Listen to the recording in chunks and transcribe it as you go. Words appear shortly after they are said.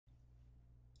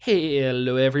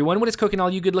Hello everyone, what is cooking all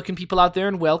you good looking people out there,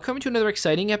 and welcome to another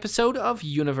exciting episode of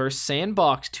Universe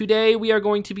Sandbox. Today we are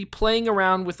going to be playing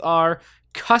around with our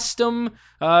custom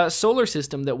solar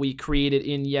system that we created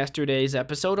in yesterday's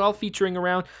episode, all featuring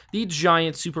around the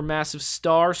giant supermassive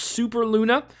star Super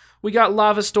Luna. We got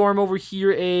Lava Storm over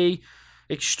here, a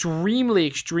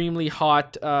extremely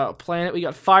hot planet. We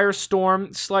got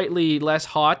Firestorm, slightly less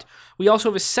hot. We also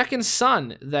have a second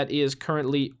sun that is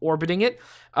currently orbiting it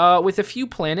with a few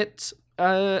planets.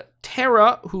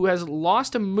 Terra, who has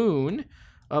lost a moon,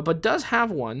 but does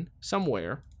have one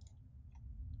somewhere.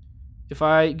 If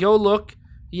I go look,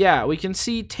 yeah, we can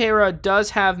see Terra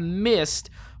does have mist,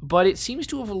 but it seems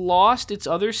to have lost its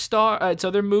other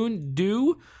moon,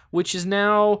 Dew, which is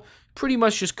now pretty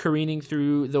much just careening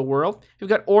through the world. We've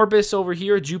got Orbis over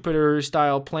here, a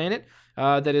Jupiter-style planet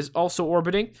that is also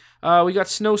orbiting. We got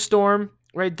Snowstorm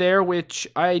right there, which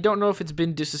I don't know if it's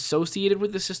been disassociated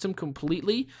with the system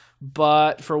completely,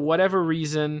 but for whatever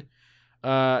reason,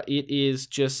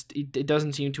 it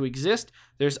doesn't seem to exist.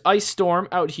 There's Ice Storm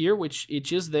out here, which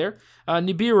it is there.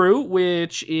 Nibiru,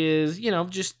 which is,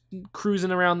 just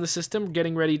cruising around the system,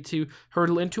 getting ready to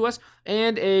hurtle into us.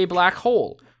 And a black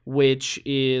hole, which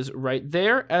is right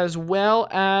there, as well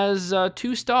as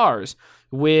two stars,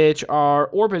 which are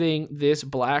orbiting this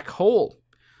black hole.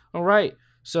 All right.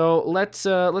 So let's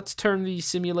turn the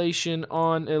simulation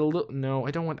on a little. No,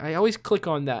 I don't want. I always click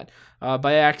on that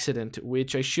by accident,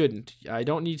 which I shouldn't. I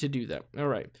don't need to do that. All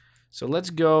right. So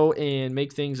let's go and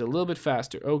make things a little bit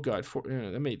faster. Oh God,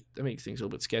 that makes things a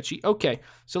little bit sketchy. Okay,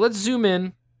 so let's zoom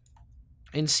in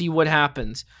and see what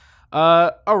happens.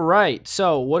 All right.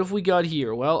 So what have we got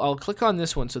here? Well, I'll click on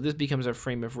this one, so this becomes our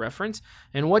frame of reference.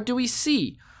 And what do we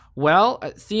see? Well,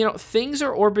 things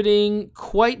are orbiting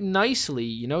quite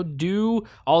nicely. Dew,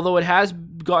 although it has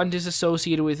gotten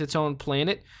disassociated with its own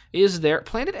planet, is there.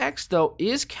 Planet X, though,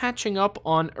 is catching up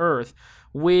on Earth,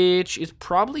 which is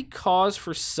probably cause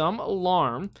for some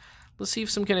alarm. Let's see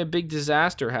if some kind of big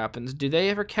disaster happens. Do they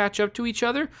ever catch up to each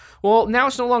other? Well, now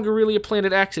it's no longer really a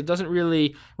Planet X. It doesn't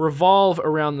really revolve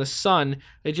around the sun.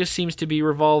 It just seems to be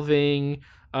revolving.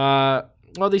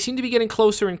 Well, they seem to be getting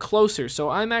closer and closer, so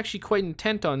I'm actually quite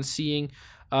intent on seeing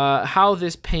how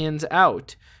this pans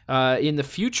out in the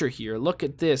future here. Look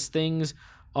at this. Things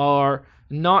are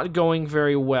not going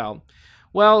very well.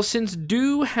 Well, since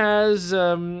Dew has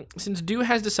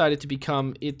decided to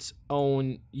become its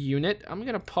own unit, I'm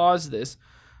going to pause this.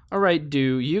 All right,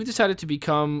 Dew, you've decided to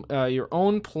become your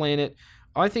own planet.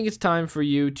 I think it's time for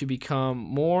you to become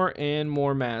more and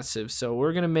more massive. So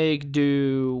we're going to make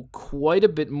Dew quite a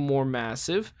bit more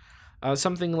massive.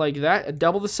 Something like that.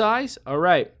 Double the size? All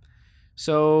right.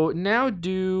 So now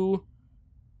Dew...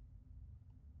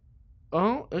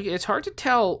 Oh, okay. It's hard to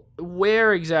tell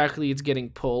where exactly it's getting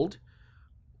pulled.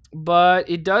 But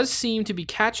it does seem to be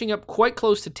catching up quite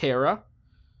close to Terra.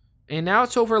 And now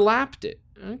it's overlapped it.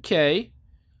 Okay.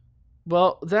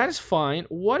 Well, that is fine.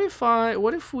 What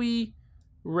if we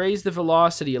raise the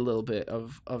velocity a little bit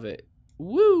of it?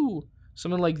 Woo!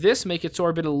 Something like this, make its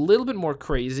orbit a little bit more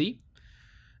crazy.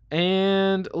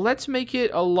 And let's make it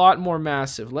a lot more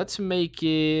massive. Let's make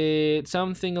it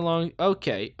something along...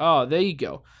 Okay. Oh, there you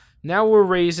go. Now we're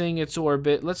raising its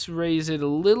orbit. Let's raise it a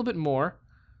little bit more.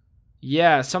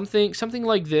 Yeah, something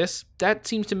like this. That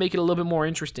seems to make it a little bit more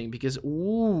interesting because,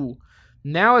 ooh,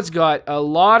 now it's got a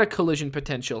lot of collision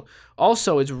potential.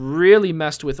 Also, it's really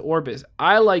messed with Orbis.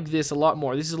 I like this a lot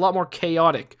more. This is a lot more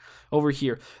chaotic over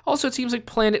here. Also, it seems like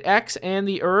Planet X and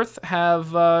the Earth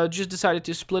have just decided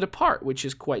to split apart, which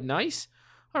is quite nice.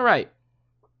 All right.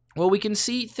 Well, we can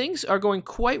see things are going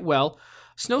quite well.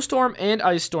 Snowstorm and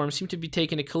Ice Storm seem to be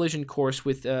taking a collision course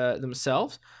with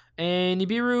themselves. And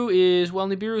Nibiru is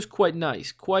quite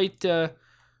nice, quite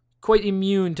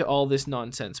immune to all this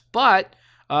nonsense. But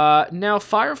now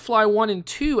Firefly 1 and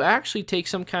 2 actually take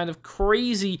some kind of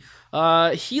crazy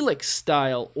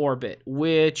helix-style orbit,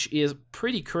 which is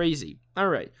pretty crazy. All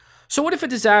right. So what if a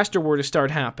disaster were to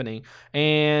start happening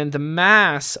and the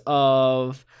mass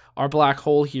of our black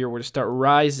hole here were to start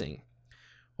rising?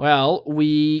 Well,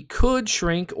 we could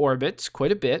shrink orbits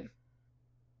quite a bit,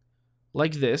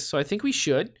 like this. So I think we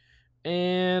should.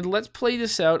 And let's play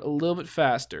this out a little bit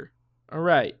faster. All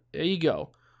right, there you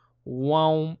go.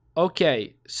 Wow.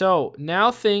 Okay, so now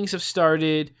things have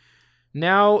started.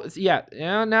 Now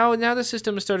the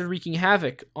system has started wreaking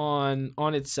havoc on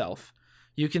itself.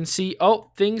 You can see, oh,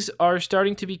 things are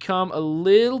starting to become a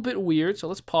little bit weird. So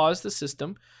let's pause the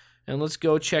system and let's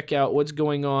go check out what's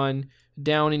going on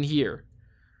down in here.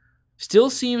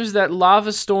 Still seems that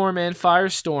Lava Storm and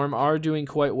Firestorm are doing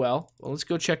quite well. Well, let's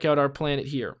go check out our planet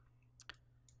here.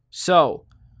 So,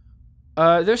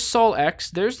 There's Sol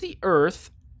X. There's the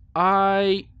Earth.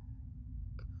 Oh,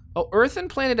 Earth and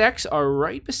Planet X are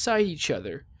right beside each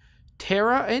other.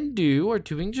 Terra and Dew are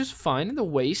doing just fine, and the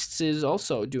Wastes is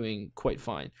also doing quite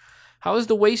fine. How is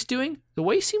the Waste doing? The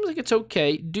Waste seems like it's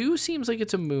okay. Dew seems like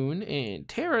it's a moon, and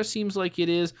Terra seems like it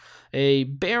is a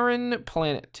barren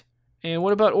planet. And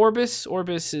what about Orbis?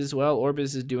 Orbis is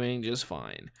doing just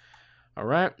fine. All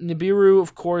right, Nibiru,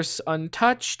 of course,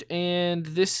 untouched, and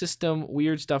this system,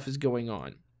 weird stuff is going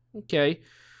on. Okay,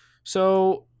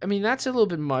 so, I mean, that's a little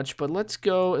bit much, but let's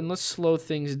go and let's slow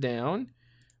things down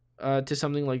to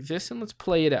something like this, and let's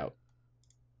play it out.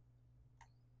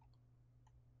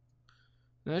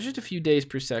 Now, that's just a few days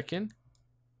per second.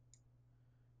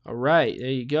 All right,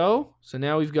 there you go. So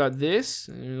now we've got this,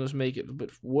 and let's make it a bit,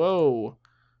 whoa.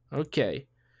 Okay,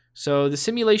 so the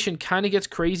simulation kind of gets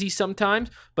crazy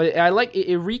sometimes, but I like it.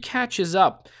 It recatches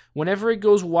up whenever it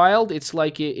goes wild. It's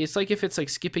like if it's like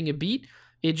skipping a beat,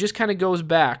 it just kind of goes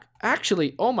back.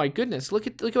 Actually, oh my goodness, look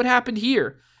what happened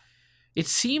here. It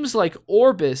seems like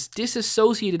Orbis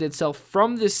disassociated itself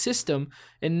from this system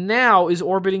and now is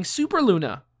orbiting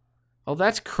Superluna. Oh,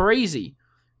 that's crazy.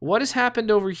 What has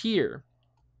happened over here?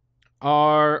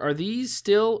 Are these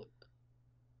still?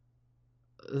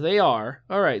 They are.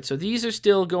 All right, so these are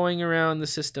still going around the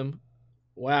system.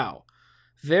 Wow.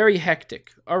 Very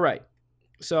hectic. All right.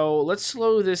 So let's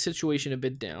slow this situation a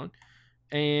bit down.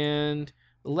 And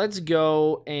let's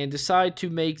go and decide to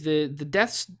make the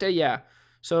deaths. Yeah.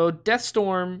 So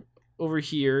Deathstorm over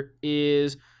here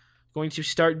is going to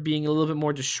start being a little bit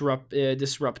more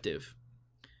disruptive.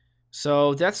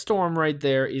 So Deathstorm right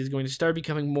there is going to start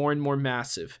becoming more and more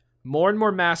massive. More and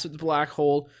more massive, the black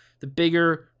hole, the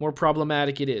bigger, more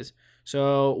problematic it is.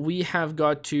 So we have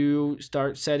got to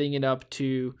start setting it up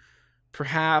to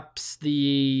perhaps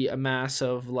a mass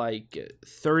of like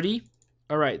 30.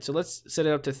 All right, so let's set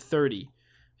it up to 30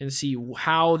 and see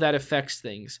how that affects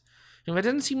things. And it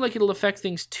doesn't seem like it'll affect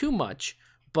things too much,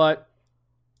 but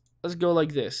let's go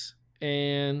like this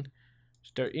and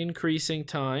start increasing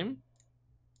time.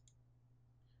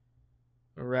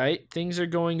 All right, things are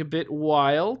going a bit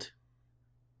wild,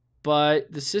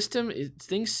 but the system,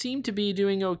 things seem to be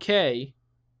doing okay.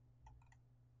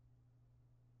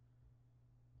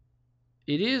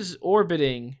 It is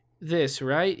orbiting this,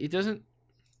 right? It doesn't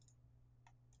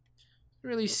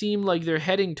really seem like they're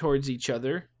heading towards each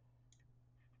other.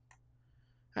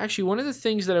 Actually, one of the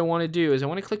things that I want to do is I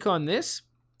want to click on this.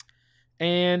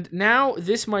 And now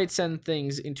this might send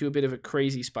things into a bit of a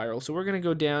crazy spiral. So we're going to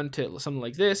go down to something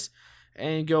like this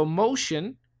and go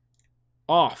motion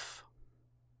off.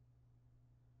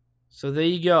 So there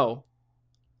you go.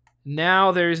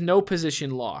 Now there is no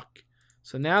position lock.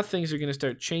 So now things are going to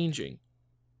start changing.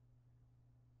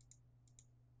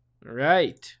 All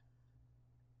right.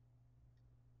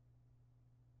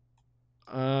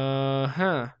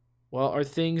 Well, are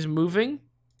things moving?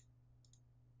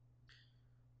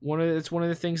 That's one of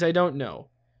the things I don't know.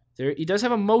 He does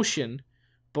have a motion,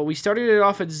 but we started it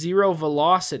off at 0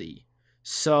 velocity.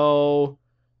 So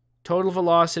total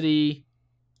velocity,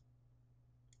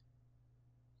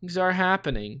 things are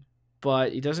happening,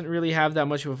 but it doesn't really have that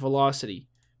much of a velocity.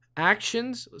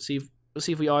 Actions, let's see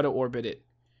if we auto orbit it.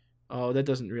 Oh, that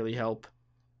doesn't really help.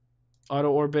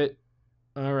 Auto orbit.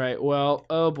 All right. Well,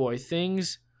 oh boy,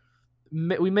 things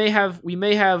we may have,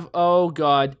 oh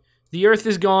god, the Earth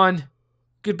is gone.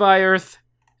 Goodbye, Earth.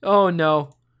 Oh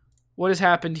no. What has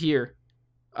happened here?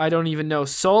 I don't even know.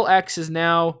 Sol X is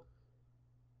now,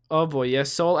 oh boy,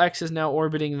 yes, Sol X is now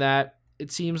orbiting that.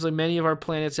 It seems like many of our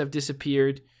planets have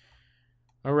disappeared.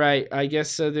 All right, I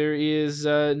guess there is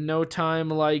no time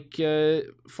like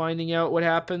finding out what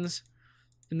happens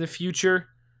in the future.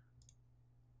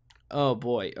 Oh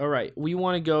boy. All right, we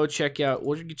want to go check out,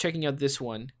 we're checking out this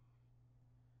one.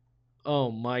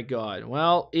 Oh my god.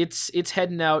 Well, it's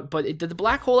heading out, but the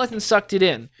black hole hasn't sucked it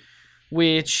in,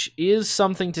 which is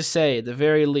something to say at the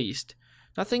very least.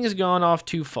 Nothing has gone off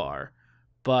too far,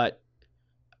 but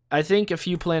I think a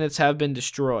few planets have been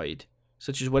destroyed,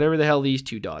 such as whatever the hell these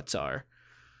two dots are.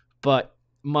 But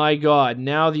my god,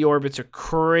 now the orbits are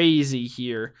crazy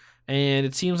here, and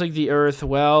it seems like the Earth,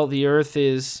 well, the Earth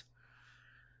is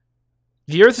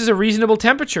a reasonable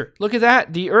temperature. Look at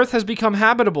that. The Earth has become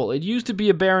habitable. It used to be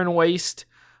a barren waste,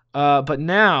 but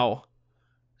now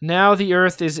the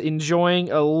Earth is enjoying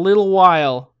a little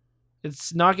while.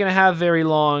 It's not going to have very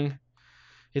long.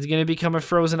 It's going to become a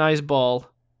frozen ice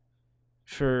ball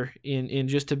in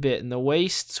just a bit. And the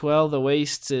wastes, well, the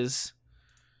waste is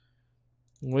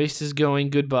going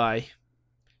goodbye.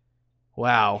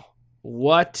 Wow.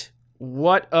 What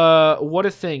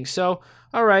a thing. So,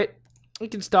 all right, we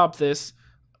can stop this.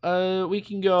 we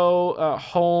can go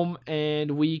home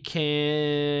and we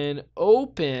can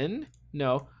open.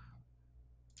 No.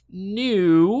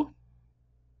 New.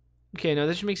 Okay, no,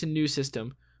 this just makes a new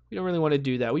system. We don't really want to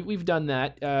do that. We've done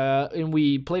that, and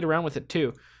we played around with it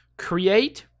too.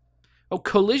 Create. Oh,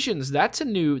 collisions. That's a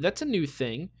new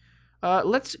thing.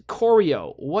 Let's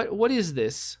choreo. What is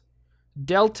this?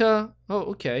 Delta. Oh,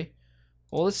 okay.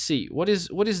 Well, let's see. What is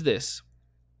this?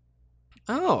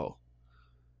 Oh,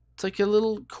 it's like a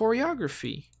little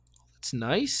choreography. That's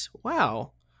nice.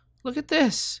 Wow. Look at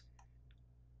this.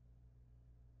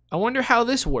 I wonder how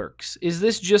this works. Is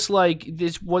this just like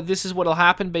this? This is what'll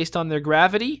happen based on their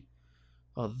gravity?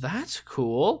 Oh, that's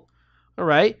cool. All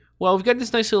right. Well, we've got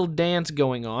this nice little dance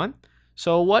going on.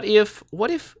 So what if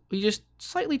we just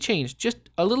slightly change, just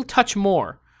a little touch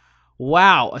more?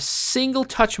 Wow, a single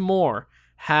touch more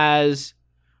has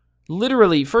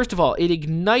literally. First of all, it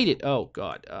ignited. Oh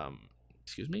God.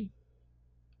 Excuse me.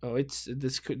 Oh, it's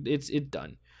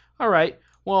done. All right.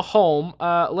 Well, home,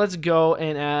 let's go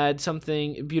and add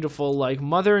something beautiful like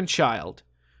mother and child.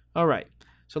 All right,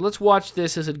 so let's watch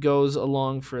this as it goes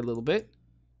along for a little bit.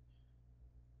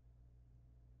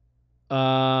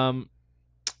 I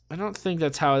don't think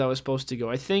that's how that was supposed to go.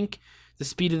 I think the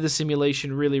speed of the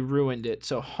simulation really ruined it.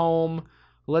 So home,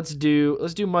 let's do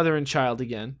mother and child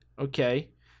again. Okay,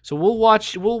 so we'll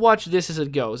watch this as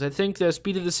it goes. I think the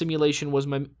speed of the simulation was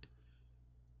my.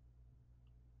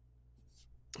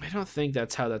 I don't think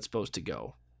that's how that's supposed to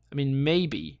go. I mean,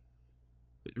 maybe.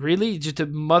 Really? Just a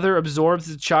mother absorbs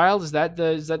the child? Is that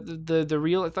the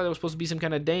real? I thought it was supposed to be some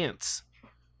kind of dance.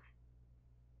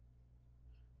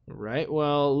 Right.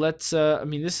 Well, let's. I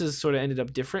mean, this is sort of ended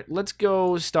up different. Let's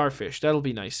go starfish. That'll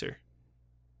be nicer.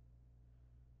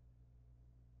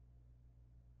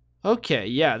 Okay.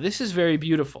 Yeah, this is very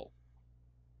beautiful.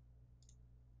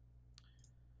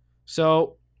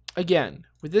 So, again,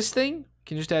 with this thing, you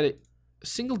can just add it. A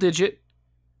single digit,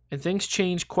 and things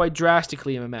change quite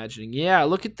drastically, I'm imagining. Yeah,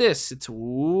 look at this. It's,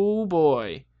 oh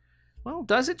boy. Well,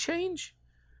 does it change?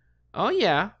 Oh,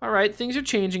 yeah. All right, things are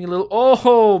changing a little.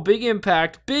 Oh, big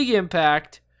impact, big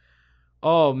impact.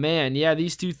 Oh, man, yeah,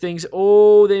 these two things,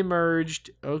 oh, they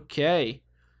merged. Okay.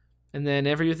 And then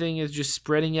everything is just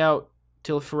spreading out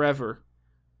till forever.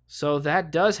 So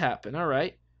that does happen. All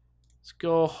right. Let's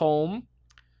go home.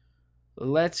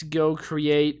 Let's go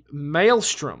create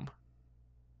Maelstrom.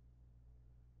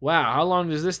 Wow, how long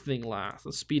does this thing last?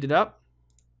 Let's speed it up.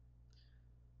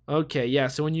 Okay, yeah,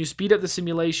 so when you speed up the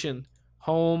simulation,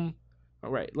 home. All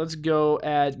right, let's go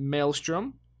add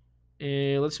Maelstrom.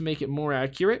 And let's make it more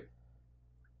accurate.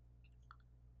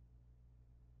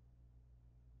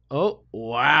 Oh,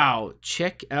 wow.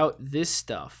 Check out this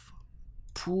stuff.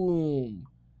 Boom.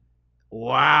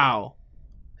 Wow.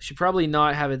 I should probably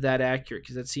not have it that accurate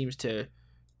because that seems to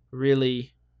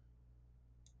really...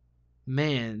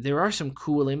 Man, there are some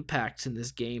cool impacts in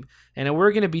this game, and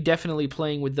we're going to be definitely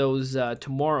playing with those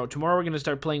tomorrow. Tomorrow we're going to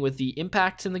start playing with the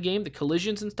impacts in the game, the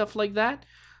collisions and stuff like that.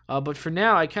 But for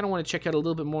now, I kind of want to check out a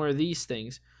little bit more of these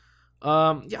things.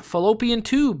 Yeah, fallopian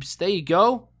tubes. There you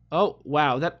go. Oh,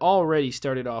 wow, that already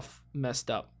started off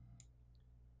messed up.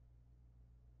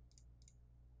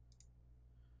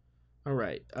 All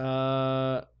right.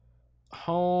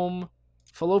 Home,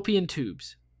 fallopian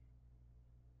tubes.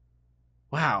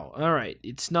 Wow. All right.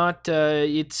 It's not.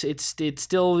 It's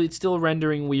still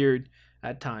rendering weird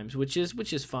at times, which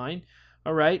is fine.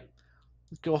 All right.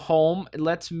 Let's go home.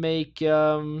 Let's make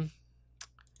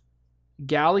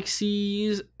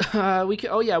galaxies. We could.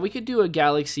 Oh yeah, we could do a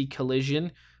galaxy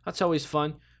collision. That's always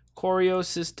fun. Choreo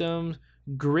systems,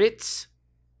 grids.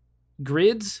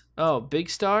 Oh, big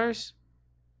stars.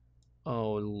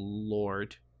 Oh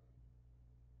Lord.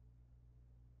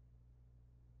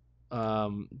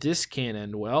 This can't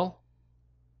end well.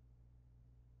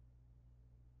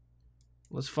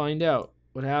 Let's find out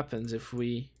what happens if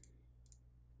we...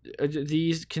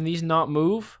 Can these not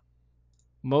move?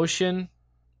 Motion.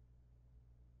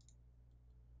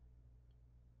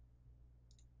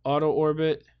 Auto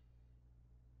orbit.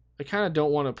 I kind of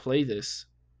don't want to play this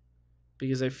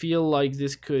because I feel like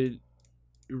this could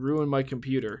ruin my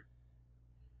computer.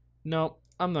 No,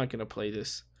 I'm not going to play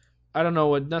this. I don't know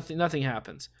what... Nothing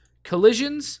happens.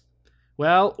 Collisions?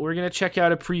 Well, we're going to check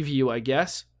out a preview, I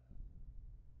guess.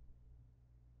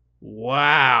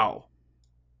 Wow.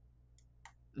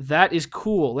 That is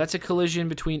cool. That's a collision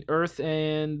between Earth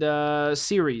and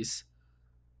Ceres.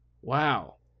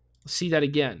 Wow. Let's see that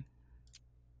again.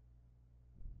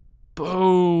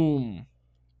 Boom.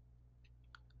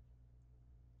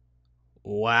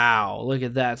 Wow. Look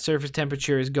at that. Surface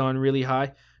temperature has gone really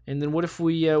high. And then what if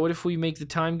we make the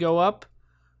time go up?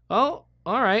 Oh,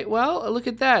 All right, well, look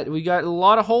at that. We got a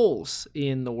lot of holes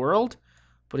in the world,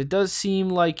 but it does seem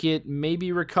like it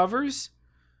maybe recovers.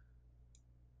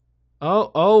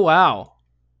 Oh, wow.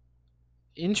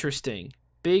 Interesting.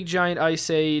 Big giant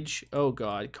ice age. Oh,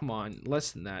 God, come on.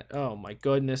 Less than that. Oh, my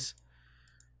goodness.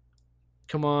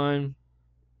 Come on.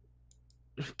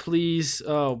 Please.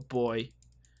 Oh, boy.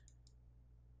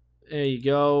 There you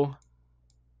go.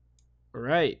 All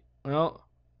right. Well,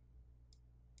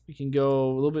 we can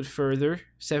go a little bit further.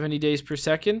 70 days per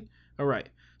second. All right.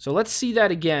 So let's see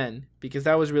that again because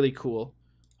that was really cool.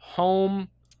 Home,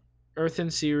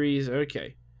 Earthen series.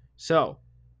 Okay. So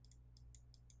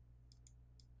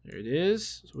there it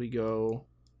is. So we go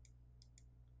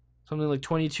something like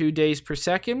 22 days per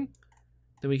second.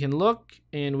 Then we can look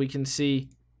and we can see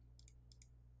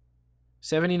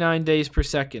 79 days per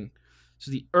second. So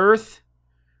the Earth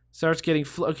starts getting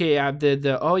okay.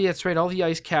 Oh yeah, that's right. All the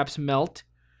ice caps melt.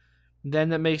 Then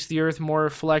that makes the Earth more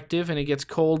reflective, and it gets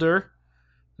colder,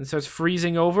 and starts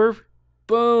freezing over.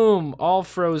 Boom, all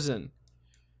frozen.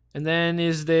 And then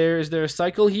is there a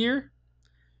cycle here?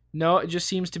 No, it just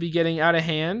seems to be getting out of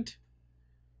hand.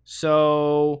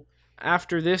 So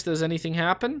after this, does anything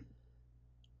happen?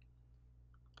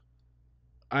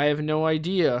 I have no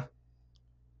idea.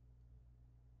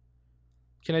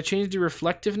 Can I change the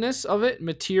reflectiveness of it?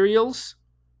 Materials.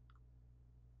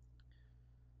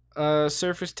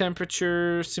 Surface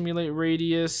temperature, simulate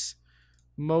radius,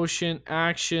 motion,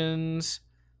 actions.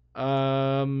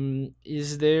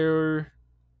 Is there...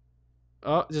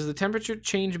 Oh, does the temperature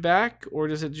change back, or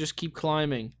does it just keep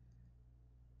climbing?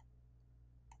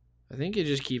 I think it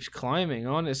just keeps climbing,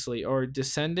 honestly. Or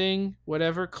descending,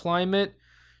 whatever. Climate,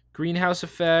 greenhouse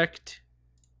effect,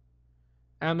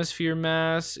 atmosphere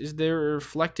mass. Is there a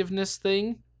reflectiveness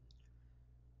thing?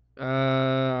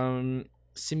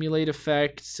 Simulate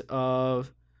effects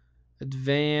of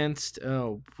advanced.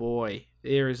 Oh boy,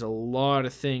 there is a lot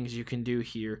of things you can do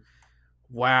here.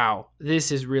 Wow,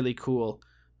 this is really cool.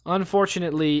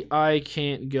 Unfortunately, I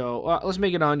can't go. Let's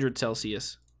make it 100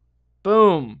 Celsius.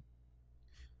 Boom.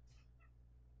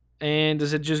 And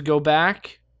does it just go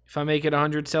back if I make it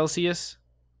 100 Celsius?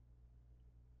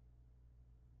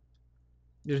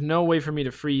 There's no way for me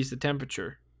to freeze the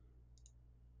temperature.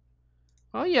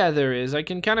 Oh yeah, there is. I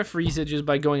can kind of freeze it just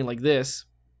by going like this.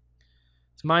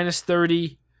 It's minus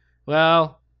 30.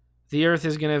 Well, the Earth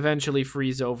is going to eventually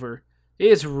freeze over.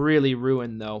 It's really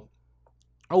ruined, though.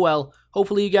 Oh well,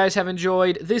 hopefully you guys have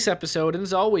enjoyed this episode, and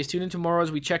as always, tune in tomorrow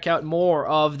as we check out more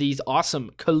of these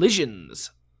awesome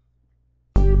collisions.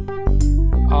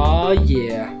 Aw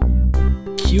yeah.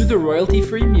 Cue the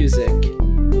royalty-free music.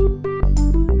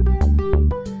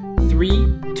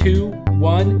 3, 2,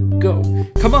 1, go.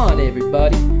 Come on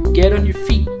everybody, get on your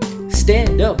feet.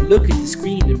 Stand up, look at the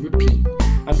screen and repeat.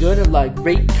 I'm gonna like,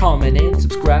 rate, comment, and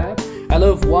subscribe. I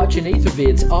love watching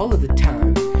Athervids all of the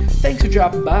time. Thanks for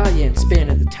dropping by and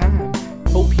spending the time.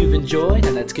 Hope you've enjoyed,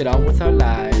 and let's get on with our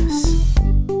lives.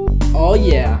 Oh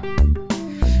yeah.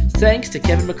 Thanks to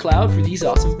Kevin MacLeod for these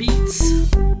awesome beats.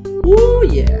 Woo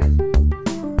yeah.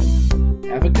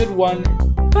 Have a good one.